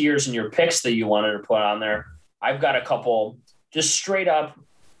your tiers and your picks that you wanted to put on there, I've got a couple just straight up.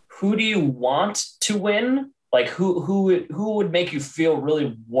 Who do you want to win? Like who would make you feel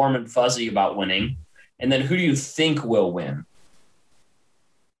really warm and fuzzy about winning? And then who do you think will win?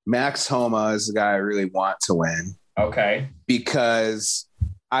 Max Homa is the guy I really want to win. Okay. Because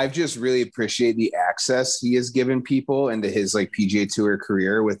I've just really appreciate the access he has given people into his like PGA Tour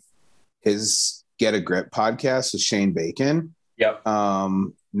career with his Get a Grip podcast with Shane Bacon. Yep.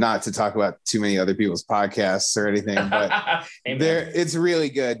 Not to talk about too many other people's podcasts or anything, but it's really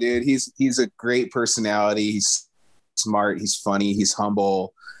good, dude. He's a great personality. He's smart. He's funny. He's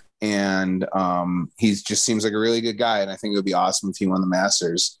humble. And he's just seems like a really good guy. And I think it would be awesome if he won the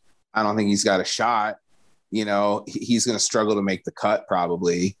Masters. I don't think he's got a shot. You know, he's going to struggle to make the cut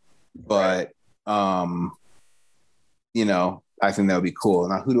probably, but, you know, I think that would be cool.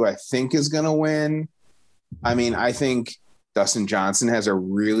 Now, who do I think is going to win? I mean, I think Dustin Johnson has a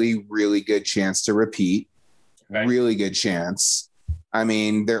really, really good chance to repeat. Okay. Really good chance. I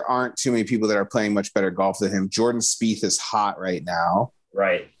mean, there aren't too many people that are playing much better golf than him. Jordan Spieth is hot right now.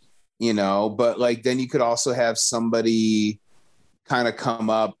 Right. You know, but like, then you could also have somebody kind of come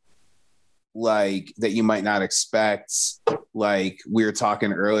up like that you might not expect. Like we were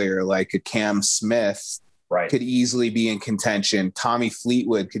talking earlier, like a Cam Smith could easily be in contention. Tommy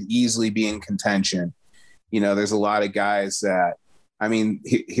Fleetwood could easily be in contention. You know, there's a lot of guys that, I mean,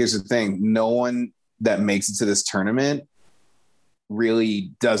 here's the thing. No one that makes it to this tournament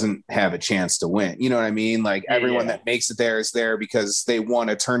really doesn't have a chance to win. You know what I mean? Like everyone that makes it there is there because they won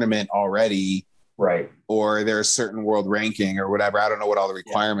a tournament already. Right. Or there's a certain world ranking or whatever. I don't know what all the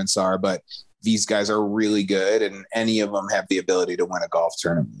requirements are, but these guys are really good and any of them have the ability to win a golf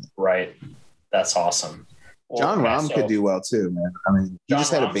tournament. Right. That's awesome. Well, John Rahm could do well too, man. I mean, he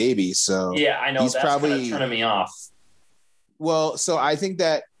just had a baby, so yeah, I know. He's that's probably turning me off. Well, so I think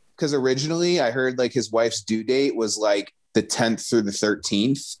that because originally I heard like his wife's due date was like the 10th through the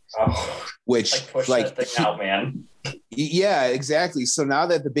 13th, which like push that thing out, man. Yeah, exactly. So now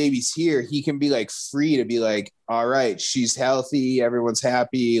that the baby's here, he can be like free to be like, all right, she's healthy, everyone's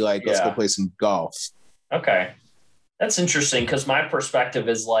happy, like let's go play some golf. Okay, that's interesting because my perspective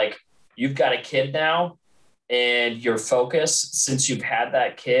is like you've got a kid now. And your focus, since you've had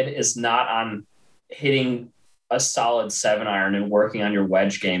that kid, is not on hitting a solid 7-iron and working on your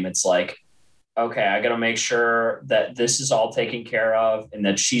wedge game. It's like, okay, I got to make sure that this is all taken care of and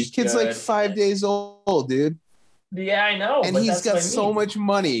that she's kid's good. Like 5 days old, dude. Yeah, I know. And he's got so much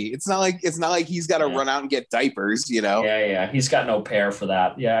money. It's not like he's got to run out and get diapers, you know? Yeah. He's got no pair for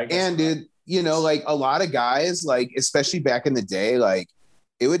that. Yeah. I guess and dude, you know, like a lot of guys, like especially back in the day, like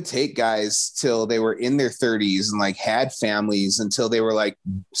it would take guys till they were in their 30s and like had families until they were like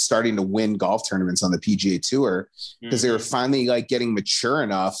starting to win golf tournaments on the PGA Tour because they were finally like getting mature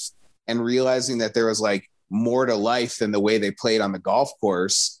enough and realizing that there was like more to life than the way they played on the golf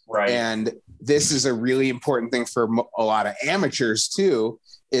course. Right. And this is a really important thing for a lot of amateurs too,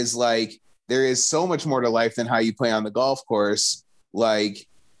 is like, there is so much more to life than how you play on the golf course. Like,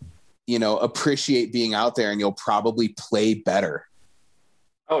 you know, appreciate being out there and you'll probably play better.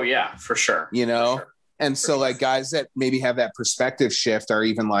 Oh yeah, for sure. You know? And so like guys that maybe have that perspective shift are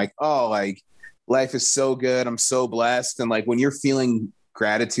even like, oh, like life is so good. I'm so blessed. And like when you're feeling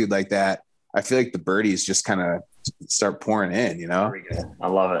gratitude like that, I feel like the birdies just kind of start pouring in, you know? There we go. I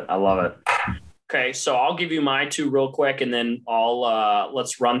love it. I love it. Okay. So I'll give you my two real quick and then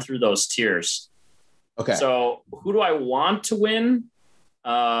let's run through those tiers. Okay. So who do I want to win?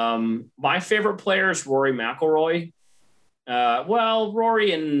 My favorite player is Rory McIlroy.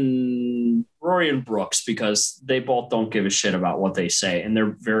 Rory and Brooks, because they both don't give a shit about what they say and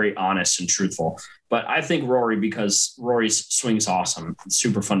they're very honest and truthful. But I think Rory, because Rory's swing's awesome. It's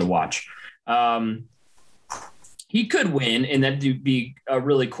super fun to watch. He could win, and that'd be a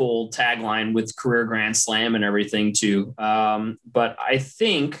really cool tagline with career Grand Slam and everything too. But I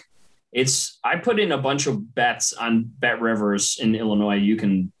think I put in a bunch of bets on Bet Rivers in Illinois. You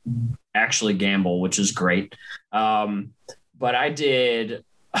can actually gamble, which is great. But I did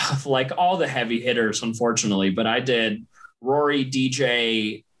like all the heavy hitters, unfortunately, but I did Rory,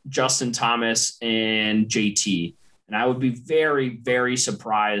 DJ, Justin Thomas, and JT. And I would be very, very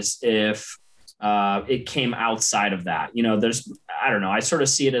surprised if it came outside of that. You know, I don't know. I sort of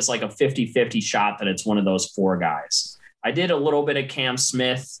see it as like a 50-50 shot that it's one of those four guys. I did a little bit of Cam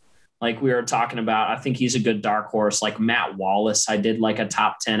Smith, like we were talking about. I think he's a good dark horse. Like Matt Wallace, I did like a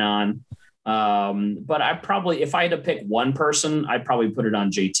top 10 on. But I probably, if I had to pick one person, I'd probably put it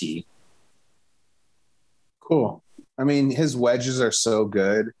on JT. Cool. I mean, his wedges are so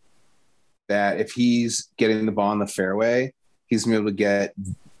good that if he's getting the ball in the fairway, he's gonna be able to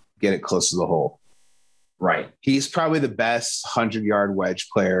get it close to the hole. Right. He's probably the best 100-yard wedge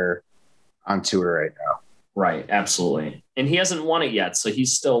player on tour right now. Right. Absolutely. And he hasn't won it yet. So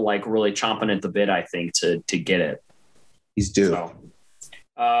he's still like really chomping at the bit, I think, to get it. He's due. So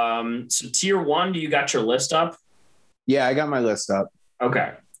tier one, do you got your list up? Yeah, I got my list up.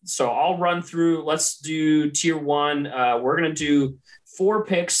 Okay. So I'll run through, let's do tier one. We're going to do 4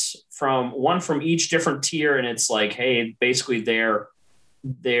 picks from each different tier. And it's like, hey, basically their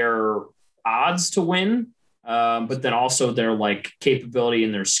odds to win, but then also their like capability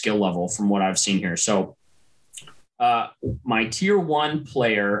and their skill level from what I've seen here. So my tier one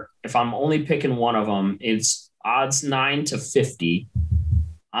player, if I'm only picking one of them, it's odds 9 to 50.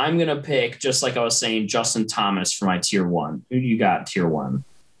 I'm going to pick, just like I was saying, Justin Thomas for my tier one. Who do you got tier one?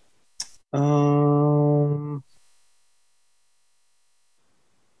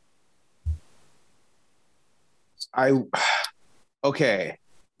 Okay.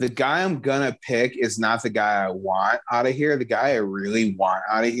 The guy I'm going to pick is not the guy I want out of here. The guy I really want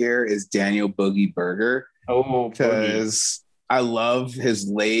out of here is Daniel Boogie Berger. Oh, because I love his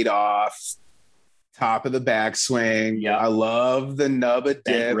laid off top of the backswing. Yeah. I love the nub of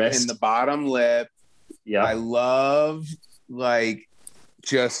dip in the bottom lip. Yeah. I love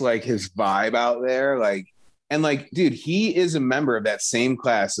just his vibe out there. Dude, he is a member of that same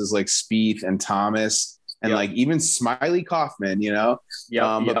class as like Spieth and Thomas and even Smiley Kaufman, you know?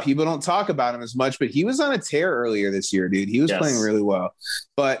 But people don't talk about him as much, but he was on a tear earlier this year, dude. He was playing really well.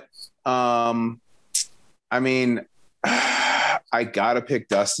 But, I mean, I gotta pick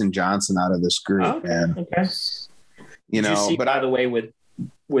Dustin Johnson out of this group, man. Okay. You know, but by the way,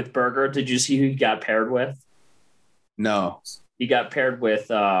 with Berger, did you see who he got paired with? No. He got paired with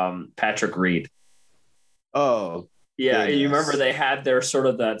Patrick Reed. Oh. Yeah, goodness. You remember they had their sort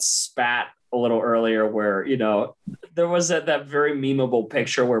of that spat a little earlier where, you know, there was that very memeable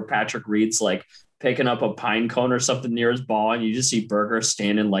picture where Patrick Reed's like picking up a pine cone or something near his ball, and you just see Berger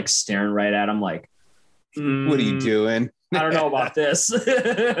standing like staring right at him like, what are you doing? I don't know about this.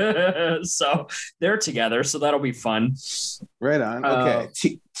 So they're together. So that'll be fun. Right on.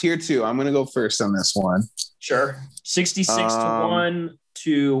 Okay. Tier 2. I'm going to go first on this one. Sure. 66 to 1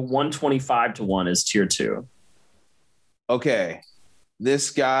 to 125 to 1 is tier 2. Okay.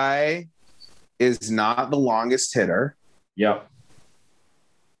 This guy is not the longest hitter. Yep.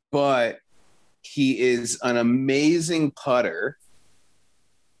 But he is an amazing putter.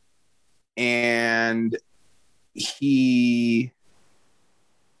 And he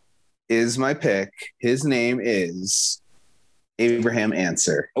is my pick. His name is Abraham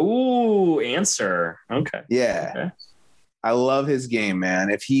Ancer. Ooh, Ancer. Okay. Yeah. Okay. I love his game, man.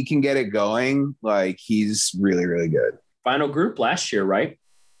 If he can get it going, like he's really, really good. Final group last year, right?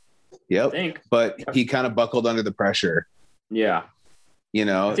 Yep. I think. But he kind of buckled under the pressure. Yeah. You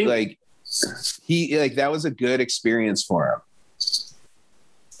know, that was a good experience for him.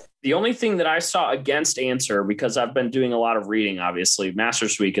 The only thing that I saw against Ancer, because I've been doing a lot of reading, obviously,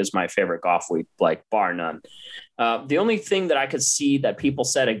 Masters Week is my favorite golf week, like bar none. The only thing that I could see that people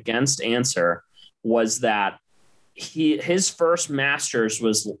said against Ancer was that his first Masters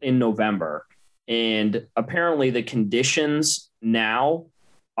was in November, and apparently the conditions now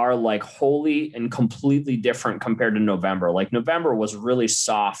are like wholly and completely different compared to November. Like November was really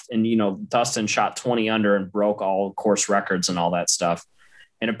soft and, Dustin shot 20 under and broke all course records and all that stuff.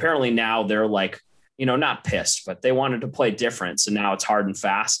 And apparently now they're like, not pissed, but they wanted to play different. So now it's hard and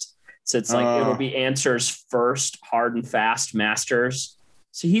fast. So it's like, it'll be Answers first, hard and fast, Masters.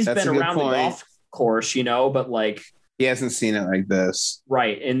 So he's been around the golf course, but like, he hasn't seen it like this.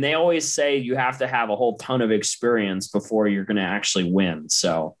 Right. And they always say you have to have a whole ton of experience before you're going to actually win.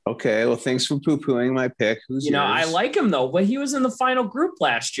 So, okay. Well, thanks for poo-pooing my pick. Who's yours? I like him though, but he was in the final group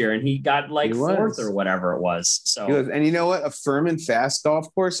last year and he got like fourth or whatever it was. So, and you know what? A firm and fast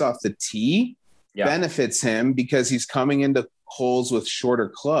golf course off the tee benefits him because he's coming into holes with shorter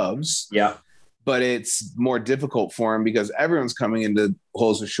clubs. Yeah. But it's more difficult for him because everyone's coming into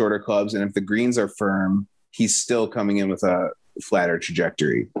holes with shorter clubs. And if the greens are firm, he's still coming in with a flatter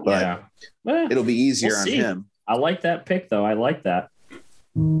trajectory, but it'll be easier on him. I like that pick though. I like that.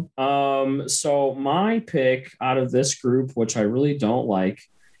 So my pick out of this group, which I really don't like,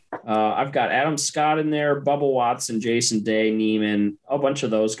 I've got Adam Scott in there, Bubba Watson, Jason Day, Neiman, a bunch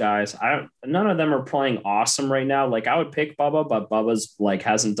of those guys. None of them are playing awesome right now. Like I would pick Bubba, but Bubba's like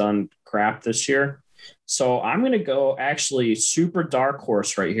hasn't done crap this year. So I'm going to go actually super dark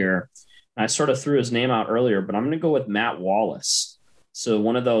horse right here. I sort of threw his name out earlier, but I'm going to go with Matt Wallace. So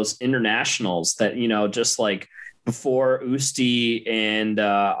one of those internationals that, just like before Usti and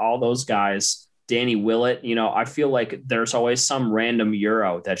all those guys, Danny Willett, I feel like there's always some random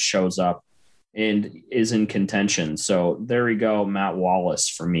Euro that shows up and is in contention. So there we go. Matt Wallace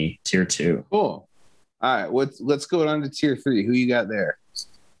for me, tier 2. Cool. All right. Let's go on to tier 3. Who you got there?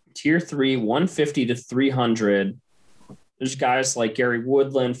 Tier 3, 150 to 300. There's guys like Gary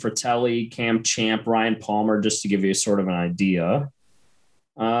Woodland, Fratelli, Cam Champ, Ryan Palmer, just to give you sort of an idea.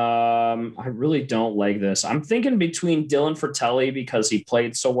 I really don't like this. I'm thinking between Dylan Fratelli because he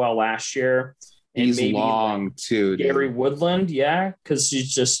played so well last year. And he's maybe long too. Gary Woodland, because he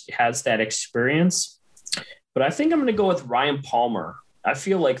just has that experience. But I think I'm going to go with Ryan Palmer. I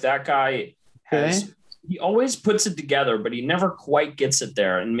feel like that guy he always puts it together, but he never quite gets it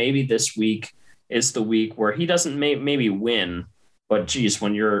there. And maybe this week is the week where he doesn't maybe win, but geez,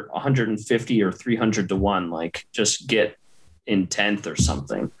 when you're 150 or 300 to 1, like just get in 10th or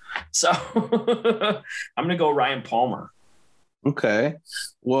something. So I'm going to go Ryan Palmer. Okay.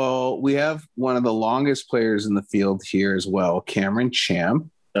 Well, we have one of the longest players in the field here as well, Cameron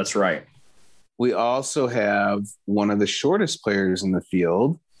Champ. That's right. We also have one of the shortest players in the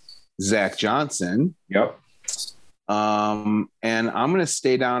field, Zach Johnson. Yep. And I'm going to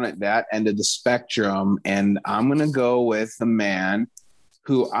stay down at that end of the spectrum, and I'm going to go with the man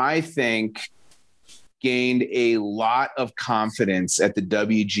who I think gained a lot of confidence at the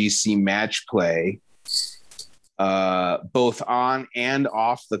WGC match play, both on and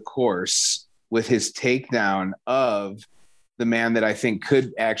off the course, with his takedown of the man that I think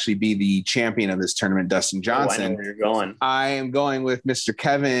could actually be the champion of this tournament, Dustin Johnson. I know where you're going. I am going with Mr.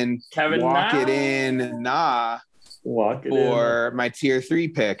 Kevin Walk It In for my tier 3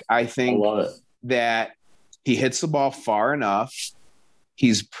 pick. I think that he hits the ball far enough.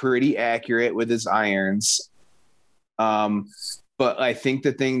 He's pretty accurate with his irons. But I think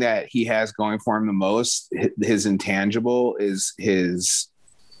the thing that he has going for him the most, his intangible, is his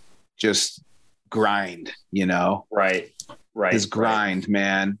just grind, Right. His grind,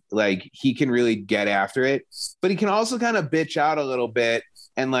 man. Like, he can really get after it, but he can also kind of bitch out a little bit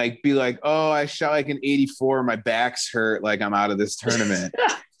and like be like, oh, I shot like an 84. My back's hurt. Like, I'm out of this tournament.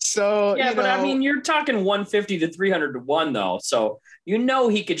 So, but I mean, you're talking 150 to 300 to 1 though. So,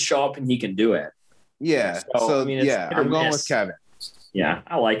 he could show up and he can do it. Yeah. So I mean, I'm going with Kevin. Yeah,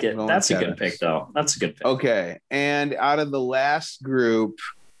 I like it. That's a good pick though. That's a good pick. Okay. And out of the last group,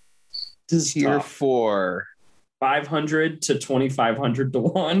 tier 4, 500 to 2,500 to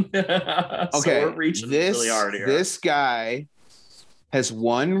 1. Okay. So we're reaching really hard here. This guy has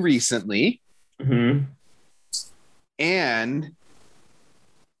won recently. Mm-hmm. And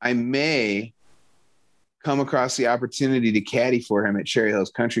I may come across the opportunity to caddy for him at Cherry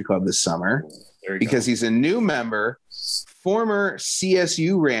Hills Country Club this summer because he's a new member, former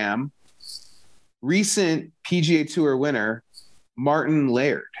CSU Ram, recent PGA Tour winner, Martin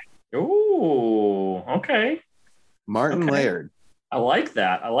Laird. Oh, okay. Martin Laird. I like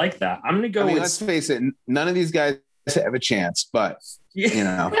that. I'm going to go with... let's face it, none of these guys have a chance, but,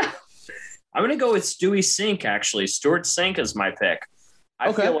 I'm going to go with Stewie Sink, actually. Stuart Sink is my pick.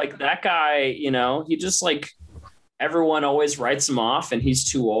 I feel like that guy, he just like everyone always writes him off and he's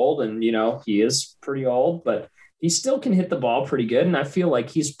too old and, he is pretty old, but he still can hit the ball pretty good. And I feel like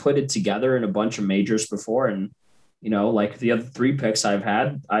he's put it together in a bunch of majors before. And, like the other 3 picks I've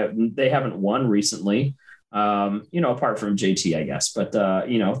had, they haven't won recently. Apart from JT, I guess, but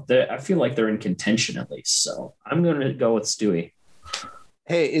I feel like they're in contention at least. So I'm going to go with Stewie.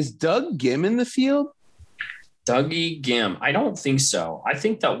 Hey, is Doug Gim in the field? Dougie Gim. I don't think so. I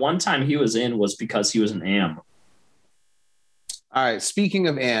think that one time he was in was because he was an AM. All right. Speaking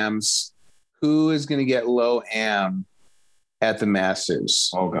of AMs, who is going to get low AM at the Masters?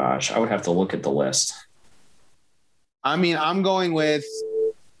 Oh gosh, I would have to look at the list. I mean, I'm going with,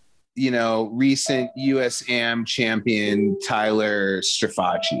 recent US AM champion Tyler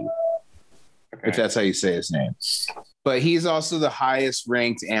Strafacci, if that's how you say his name. But he's also the highest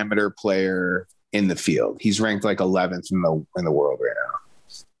ranked amateur player in the field. He's ranked like 11th in the world right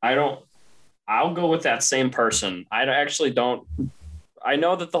now. I'll go with that same person. I know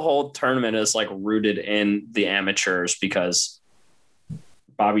that the whole tournament is like rooted in the amateurs because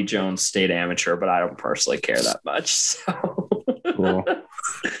Bobby Jones stayed amateur, but I don't personally care that much. So cool.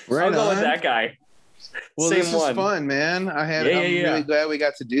 Right, I'll go with that guy. Well, same this is fun, man. I'm really glad we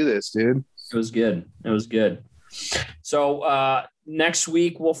got to do this, dude. It was good. So next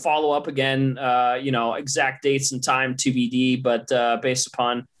week we'll follow up again. Exact dates and time TBD, but based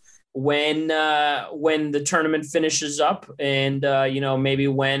upon when the tournament finishes up, and maybe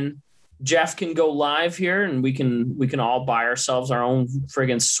when Jeff can go live here, and we can all buy ourselves our own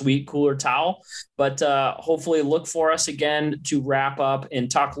friggin' sweet cooler towel. But hopefully, look for us again to wrap up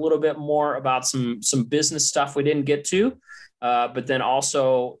and talk a little bit more about some business stuff we didn't get to, but then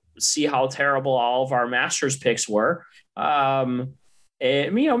also see how terrible all of our Masters picks were.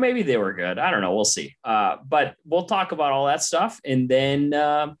 Maybe they were good. I don't know. We'll see. But we'll talk about all that stuff, and then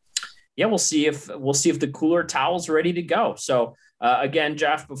we'll see if the cooler towel's ready to go. So again,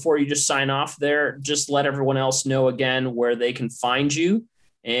 Jeff, before you just sign off there, just let everyone else know again where they can find you,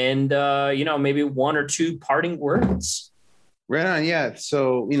 and maybe 1 or 2 parting words. Right on. Yeah.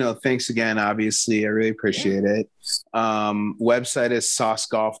 So, thanks again. Obviously, I really appreciate it. Website is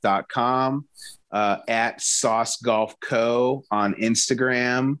saucegolf.com, at saucegolfco on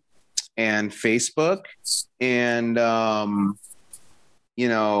Instagram and Facebook. And,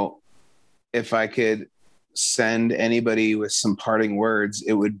 if I could send anybody with some parting words,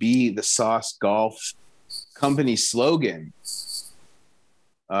 it would be the Sauce Golf company slogan,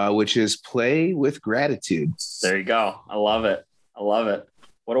 which is play with gratitude. There you go. I love it.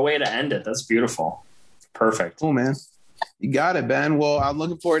 What a way to end it. That's beautiful. Perfect. Oh, man. You got it, Ben. Well, I'm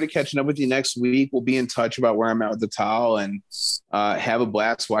looking forward to catching up with you next week. We'll be in touch about where I'm at with the towel, and have a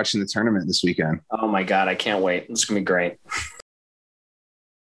blast watching the tournament this weekend. Oh, my God. I can't wait. It's going to be great.